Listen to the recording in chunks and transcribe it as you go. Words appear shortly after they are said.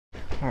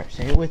Alright,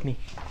 say it with me.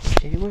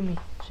 Say it with me.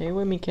 Say it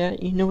with me,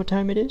 cat. You know what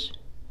time it is?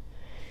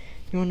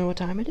 You wanna know what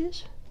time it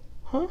is?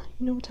 Huh?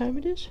 You know what time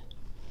it is?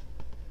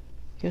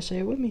 You gotta say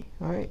it with me.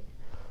 Alright.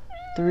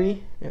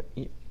 3.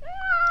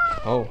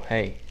 Oh,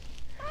 hey.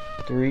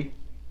 3,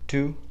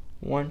 2,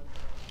 1.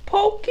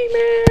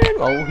 Pokemon!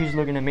 Oh, he's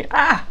looking at me.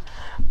 Ah!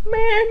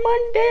 Man,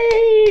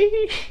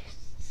 Monday!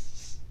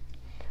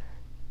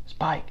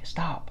 Spike,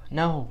 stop.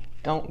 No,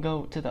 don't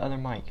go to the other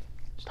mic.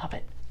 Stop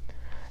it.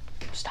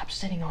 Stop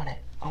sitting on it.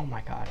 Oh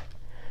my god.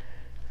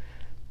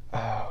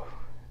 Oh.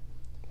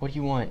 What do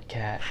you want,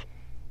 cat?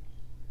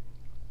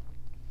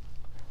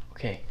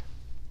 Okay.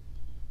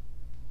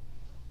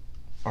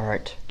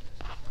 Alright.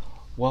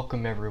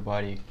 Welcome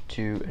everybody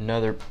to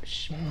another...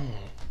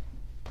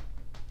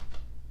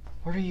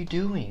 What are you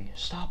doing?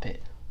 Stop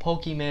it.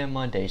 Pokemon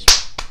Mondays.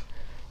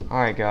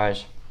 Alright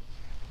guys.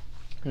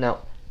 Now,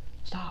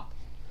 stop.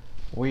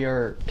 We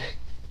are...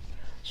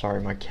 Sorry,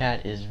 my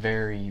cat is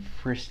very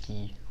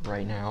frisky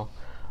right now.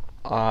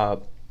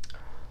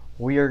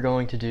 We are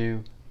going to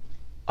do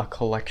a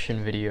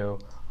collection video.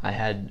 I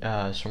had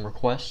some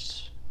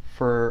requests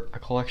for a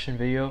collection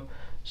video,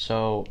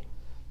 so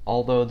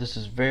although this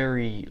is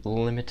very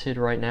limited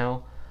right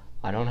now,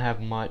 I don't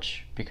have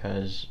much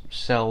because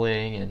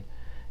selling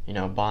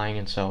and buying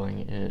and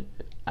selling,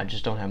 I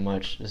just don't have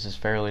much. This is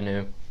fairly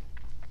new,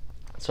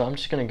 so I'm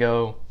just gonna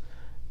go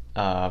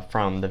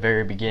from the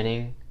very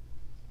beginning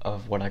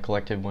of what I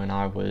collected when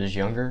I was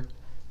younger.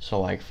 So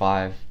like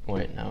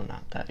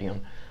not that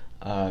young,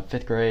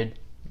 5th grade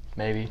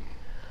maybe.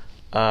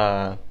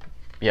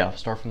 Yeah,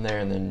 start from there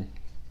and then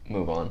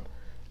move on.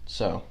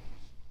 So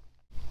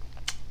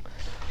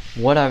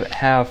what I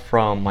have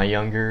from my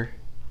younger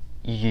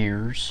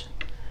years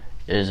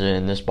is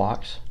in this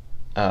box,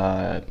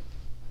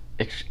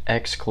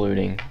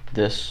 excluding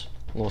this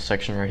little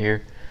section right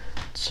here.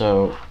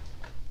 So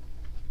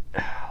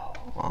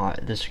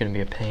this is gonna be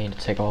a pain to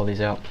take all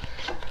these out.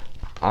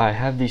 I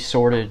have these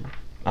sorted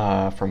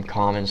from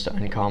commons to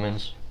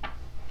uncommons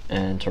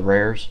and to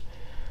rares.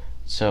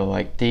 So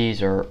like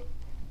these are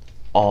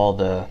all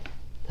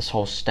this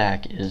whole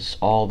stack is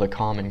all the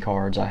common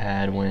cards I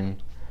had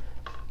when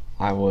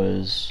I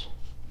was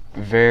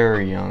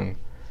very young.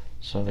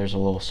 So there's a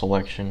little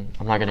selection.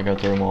 I'm not gonna go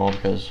through them all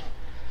because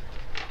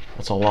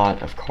that's a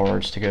lot of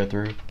cards to go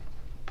through.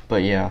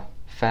 But yeah,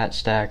 fat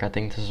stack. I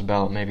think this is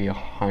about maybe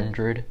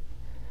 100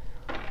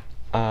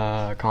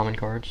 common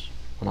cards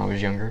when I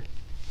was younger.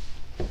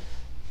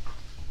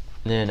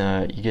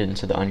 Then you get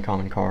into the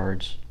uncommon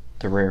cards,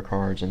 the rare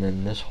cards, and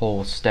then this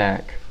whole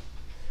stack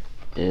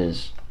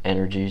is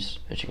energies,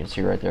 as you can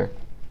see right there.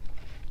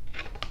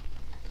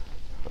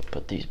 I'll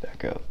put these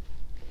back up.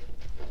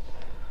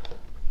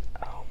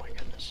 Oh my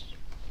goodness.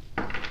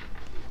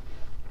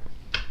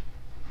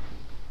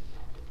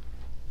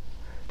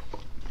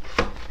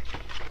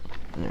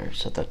 There,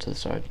 set that to the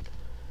side.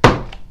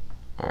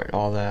 Alright,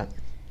 all that.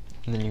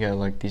 And then you got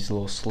like these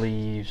little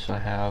sleeves I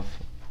have.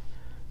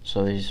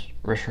 So these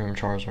Restroom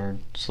Charizard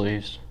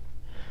sleeves.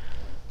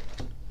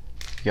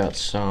 You got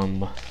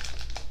some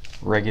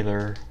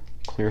regular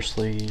clear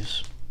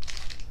sleeves,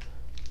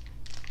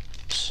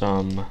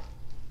 some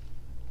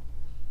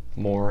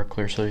more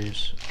clear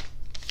sleeves,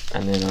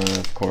 and then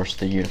of course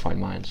the Unified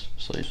Minds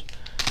sleeves.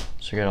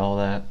 So you got all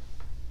that.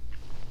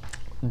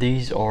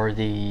 These are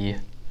the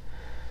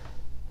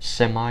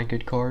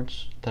semi-good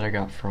cards that I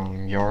got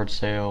from yard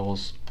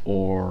sales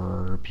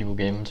or people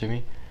gave them to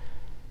me.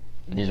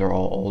 These are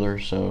all older,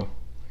 so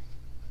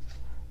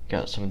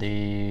got some of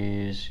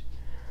these.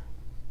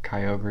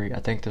 Kyogre, I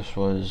think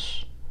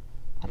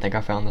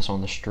I found this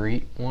on the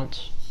street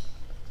once.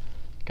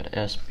 Got an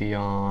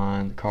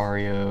Espeon,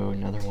 Cario,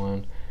 another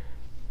one.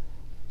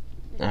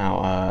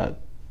 Now,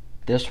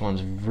 this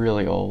one's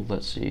really old,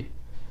 let's see.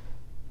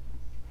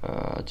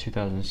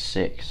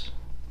 2006,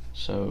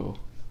 so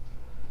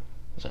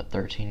was that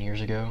 13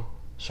 years ago?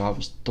 So I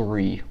was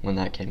 3 when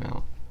that came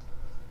out.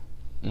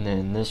 And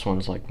then this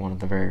one's like one of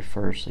the very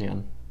first,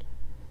 again,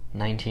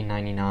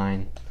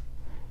 1999.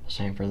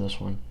 Same for this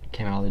one.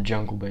 Came out of the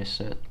jungle base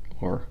set,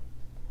 or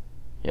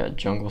yeah,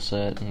 jungle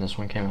set, and this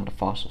one came out of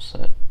fossil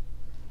set.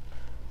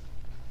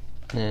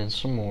 And then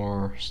some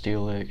more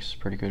Steelix,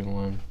 pretty good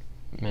one.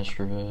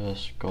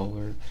 Mischievous,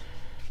 Golder,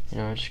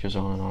 it just goes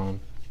on and on.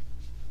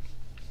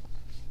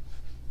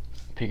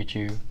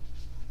 Pikachu.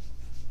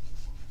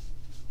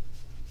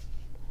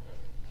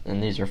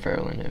 And these are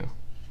fairly new,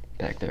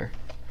 back there.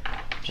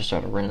 Just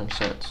out of random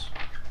sets.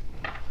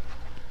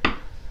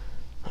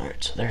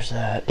 Alright, so there's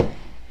that.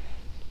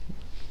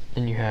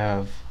 Then you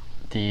have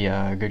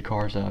the good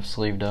cards that I've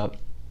sleeved up.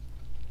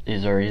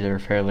 These are either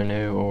fairly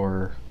new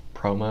or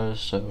promos.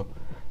 So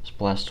this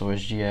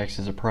Blastoise GX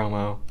is a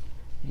promo.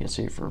 You can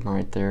see it from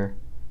right there.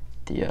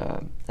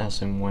 The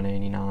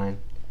SM189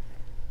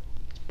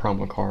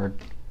 promo card.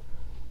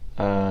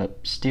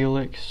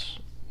 Steelix,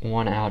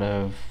 one out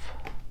of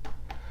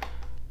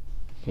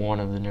one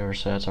of the newer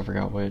sets. I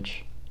forgot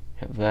which.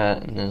 Have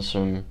that, and then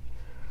some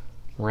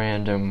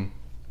random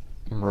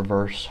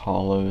reverse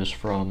hollows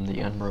from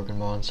the Unbroken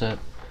Bond set.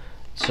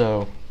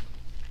 So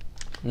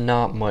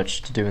not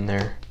much to do in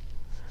there.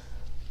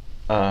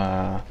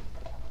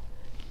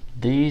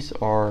 These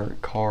are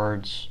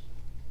cards,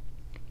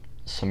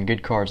 some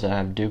good cards that I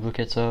have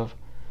duplicates of,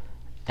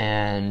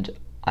 and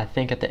I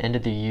think at the end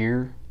of the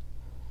year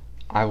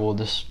I will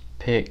just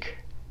pick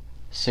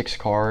 6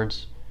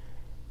 cards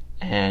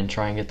and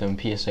try and get them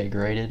PSA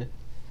graded.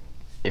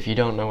 If you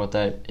don't know what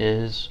that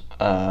is,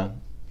 there's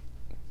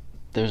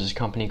this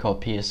company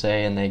called PSA,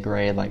 and they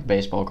grade like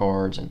baseball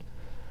cards and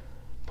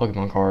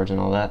Pokemon cards and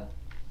all that.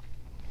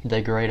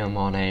 They grade them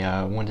on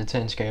a 1 to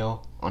 10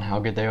 scale on how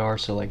good they are.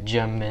 So like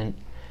gem mint,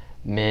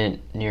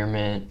 mint, near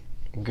mint,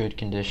 good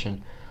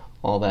condition,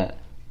 all that.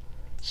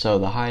 So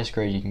the highest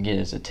grade you can get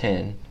is a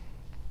 10,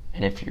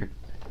 and if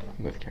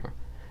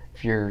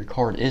your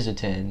card is a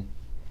 10,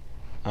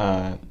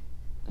 that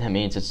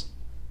means it's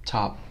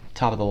top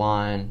of the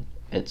line.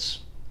 It's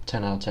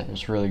 10 out of 10.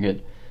 It's really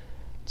good.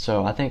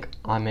 So I think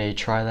I may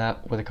try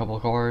that with a couple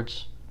of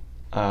cards.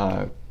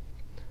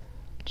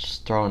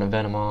 Just throw in a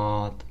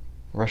Venomoth,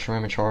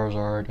 Reshiram, and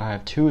Charizard. I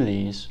have 2 of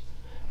these,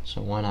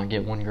 so why not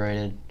get 1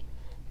 graded?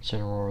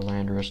 Cineroar,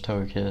 Landorus,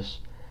 Togekiss,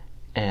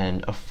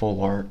 and a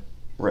full art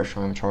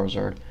Reshiram and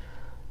Charizard.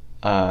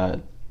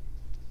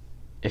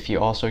 If you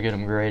also get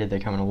them graded, they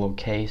come in a little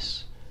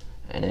case,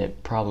 and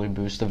it probably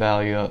boosts the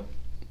value up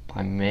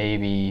by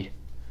maybe,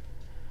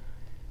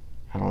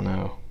 I don't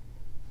know,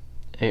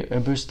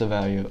 it boosts the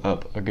value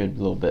up a good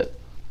little bit.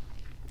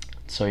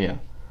 So yeah,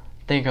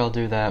 I think I'll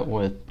do that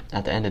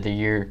at the end of the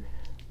year.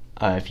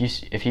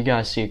 If you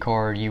guys see a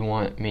card you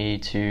want me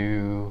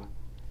to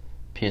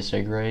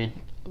PSA grade,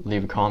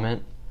 leave a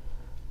comment.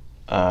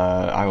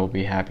 I will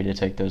be happy to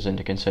take those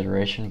into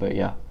consideration. But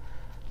yeah,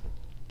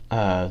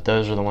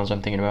 those are the ones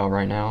I'm thinking about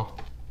right now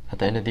at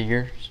the end of the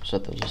year, so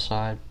set those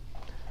aside.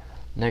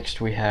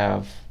 Next we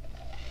have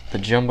the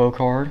Jumbo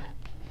card.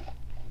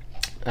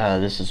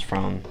 This is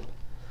from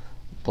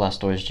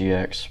Blastoise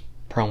GX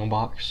promo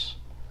box.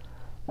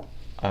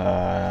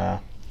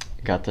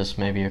 Got this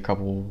maybe a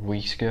couple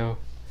weeks ago,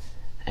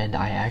 and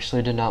I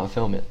actually did not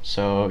film it,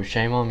 so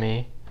shame on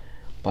me,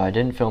 but I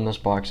didn't film this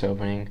box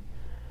opening.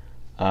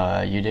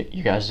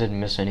 You guys didn't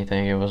miss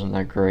anything. It wasn't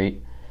that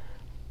great,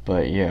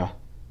 but yeah,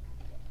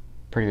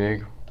 pretty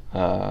big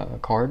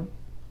card.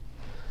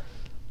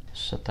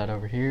 Set that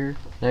over here.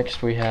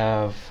 Next we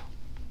have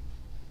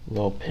a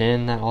little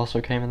pin that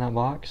also came in that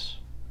box.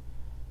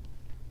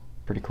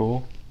 Pretty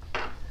cool.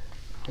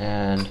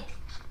 And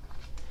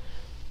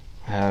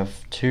I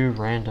have 2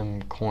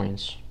 random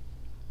coins.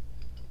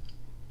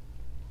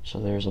 So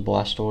there's a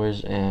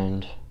Blastoise,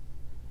 and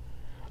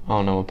I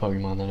don't know what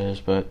Pokemon that is,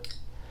 but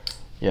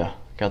yeah,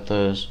 got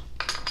those.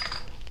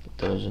 Put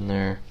those in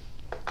there.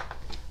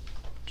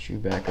 Chew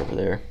back over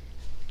there.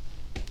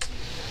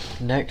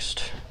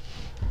 Next,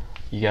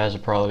 you guys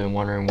have probably been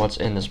wondering what's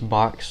in this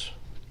box.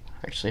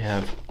 I actually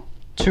have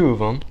 2 of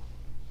them.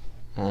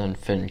 I didn't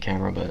fit in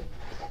camera, but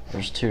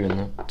there's 2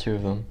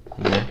 of them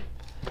in there.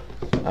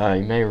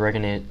 You may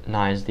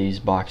recognize these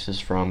boxes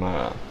from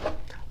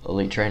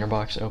Elite Trainer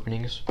box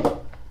openings,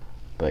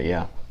 but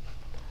yeah,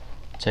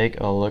 take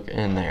a look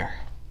in there.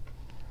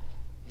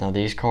 Now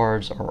these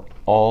cards are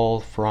all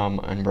from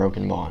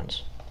Unbroken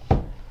Bonds,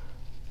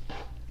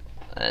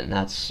 and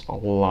that's a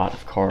lot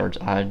of cards.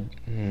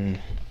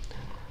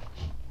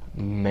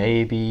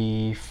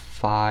 Maybe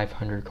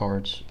 500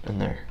 cards in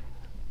there,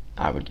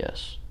 I would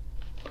guess.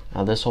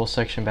 Now this whole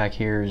section back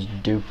here is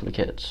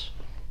duplicates.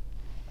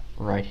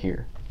 Right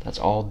here, that's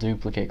all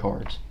duplicate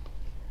cards.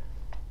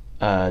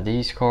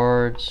 These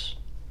cards,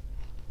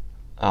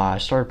 I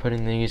started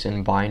putting these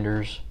in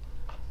binders,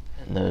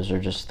 and those are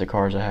just the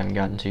cards I haven't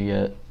gotten to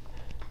yet.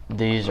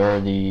 These are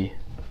the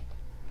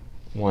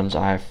ones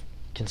I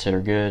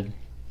consider good.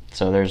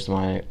 So there's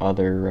my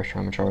other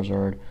Reshiram and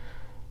Charizard,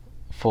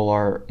 full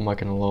art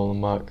Muck and Alola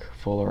Muck,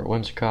 full art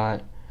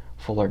Whimsicott,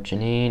 full art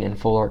Janine, and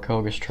full art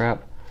Koga's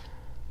Trap.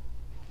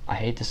 I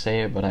hate to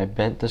say it, but I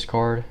bent this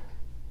card.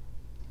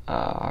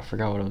 I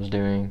forgot what I was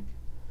doing,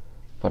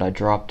 but I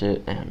dropped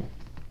it, and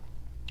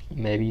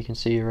maybe you can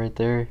see it right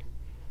there.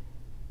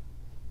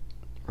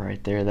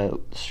 Right there, that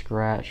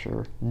scratch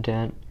or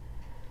dent.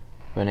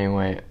 But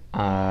anyway,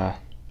 probably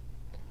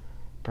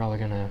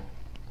gonna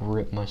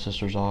rip my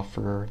sisters off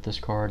for this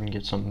card and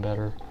get something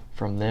better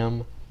from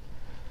them.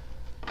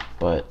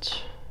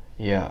 But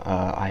yeah,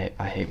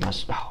 I hate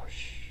myself. Oh,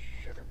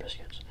 sugar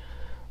biscuits.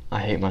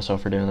 I hate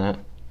myself for doing that.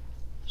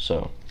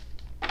 So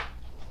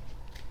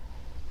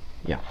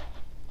yeah,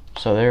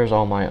 so there's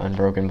all my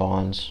Unbroken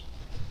Bonds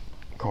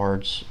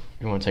cards.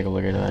 You want to take a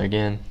look at that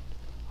again.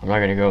 I'm not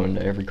going to go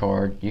into every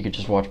card. You could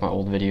just watch my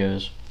old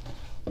videos,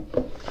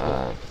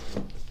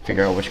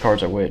 figure out which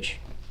cards are which.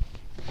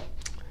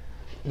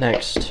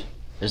 Next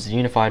is the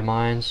Unified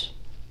Minds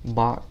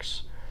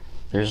box.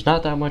 There's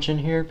not that much in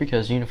here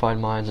because Unified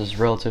Minds is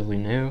relatively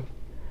new,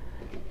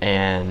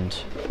 and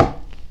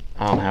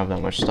I don't have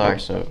that much stock,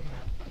 so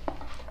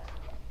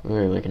we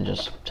really can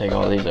just take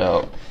all these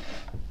out.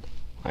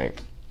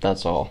 Like,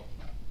 that's all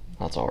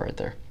right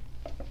there.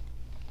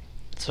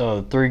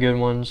 So 3 good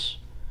ones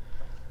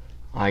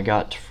I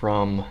got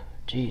from,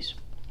 geez,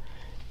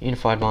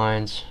 Unified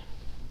Minds.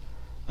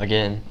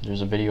 Again,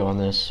 there's a video on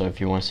this, so if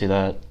you want to see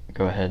that,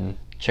 go ahead and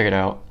check it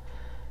out.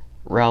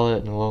 Rowlet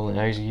and Alolan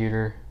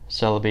Executor,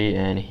 Celebi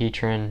and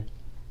Heatran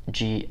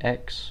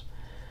GX.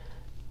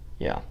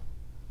 Yeah,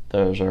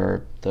 those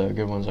are the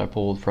good ones I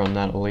pulled from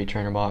that Elite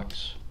Trainer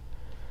box.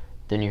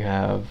 Then you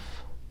have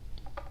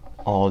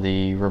all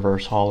the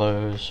reverse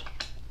hollows.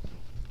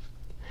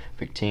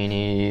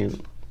 Victini,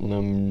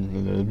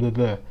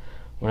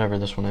 whatever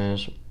this one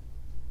is.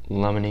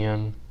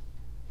 Luminion,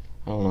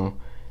 I don't know.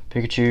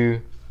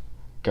 Pikachu,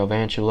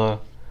 Galvantula,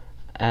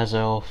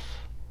 Azelf,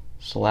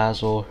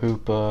 Salazzle,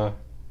 Hoopa,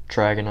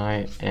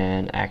 Dragonite,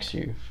 and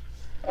Axew.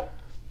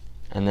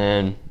 And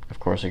then, of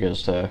course, it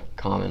goes to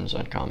commons,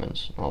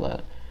 uncommons, and all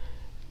that.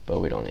 But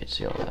we don't need to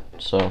see all that.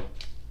 So,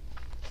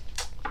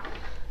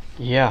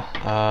 yeah,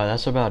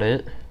 that's about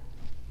it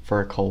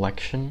for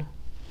collection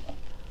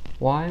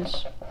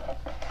wise.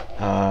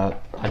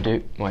 I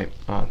do, wait,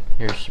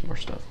 here's some more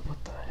stuff.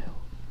 What the hell?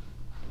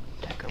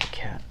 Daggum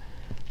cat.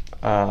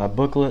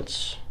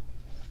 Booklets,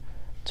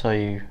 tell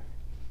you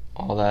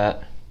all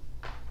that.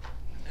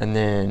 And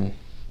then,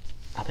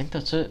 I think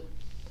that's it.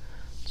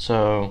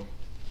 So,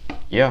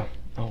 yeah.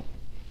 Oh,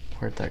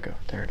 where'd that go?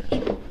 There it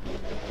is.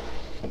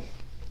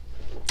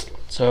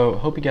 So,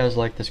 hope you guys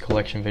like this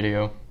collection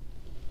video.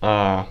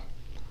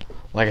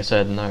 Like I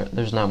said,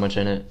 there's not much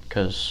in it,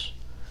 because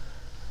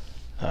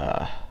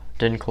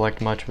didn't collect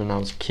much when I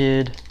was a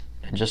kid,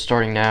 and just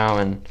starting now,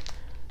 and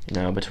you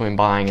know, between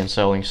buying and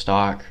selling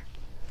stock,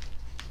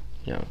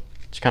 you know,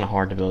 it's kind of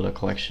hard to build a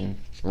collection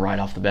right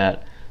off the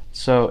bat.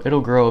 So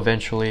it'll grow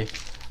eventually.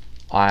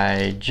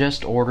 I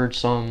just ordered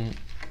some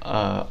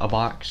a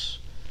box,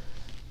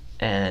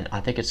 and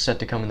I think it's set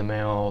to come in the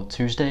mail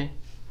Tuesday,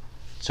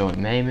 so it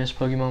may miss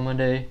Pokemon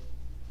Monday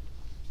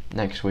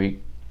next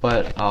week,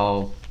 but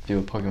I'll do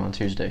a Pokemon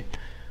Tuesday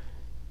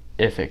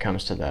if it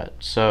comes to that.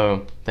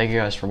 So thank you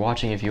guys for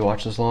watching. If you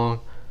watch this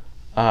long,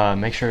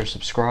 make sure to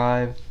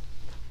subscribe,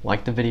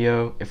 like the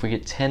video. If we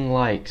get 10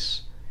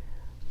 likes,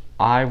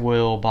 I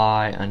will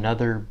buy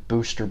another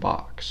booster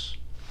box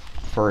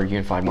for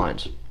Unified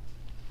Minds.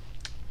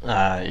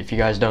 If you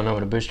guys don't know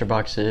what a booster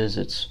box is,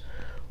 it's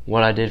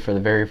what I did for the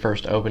very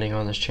first opening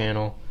on this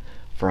channel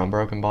for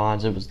Unbroken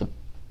Bonds. It was the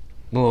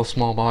little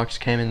small box,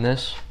 came in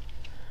this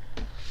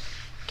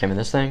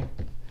thing,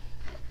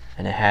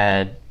 and it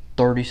had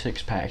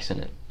 36 packs in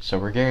it. So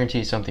we're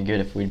guaranteed something good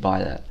if we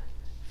buy that.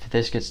 If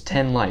this gets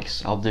 10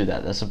 likes, I'll do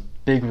that. That's a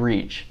big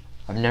reach.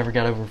 I've never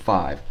got over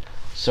 5.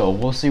 So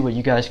we'll see what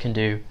you guys can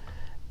do.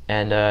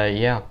 And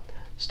yeah,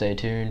 stay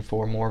tuned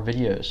for more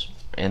videos.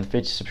 And the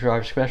 50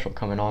 subscriber special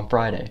coming on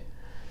Friday.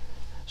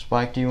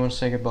 Spike, do you want to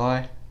say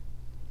goodbye?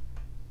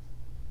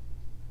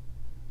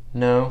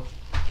 No?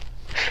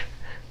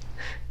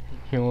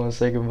 You want to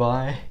say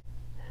goodbye?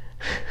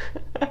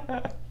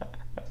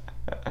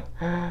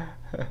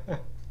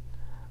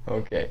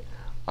 Okay.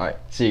 Alright,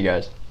 see you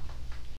guys.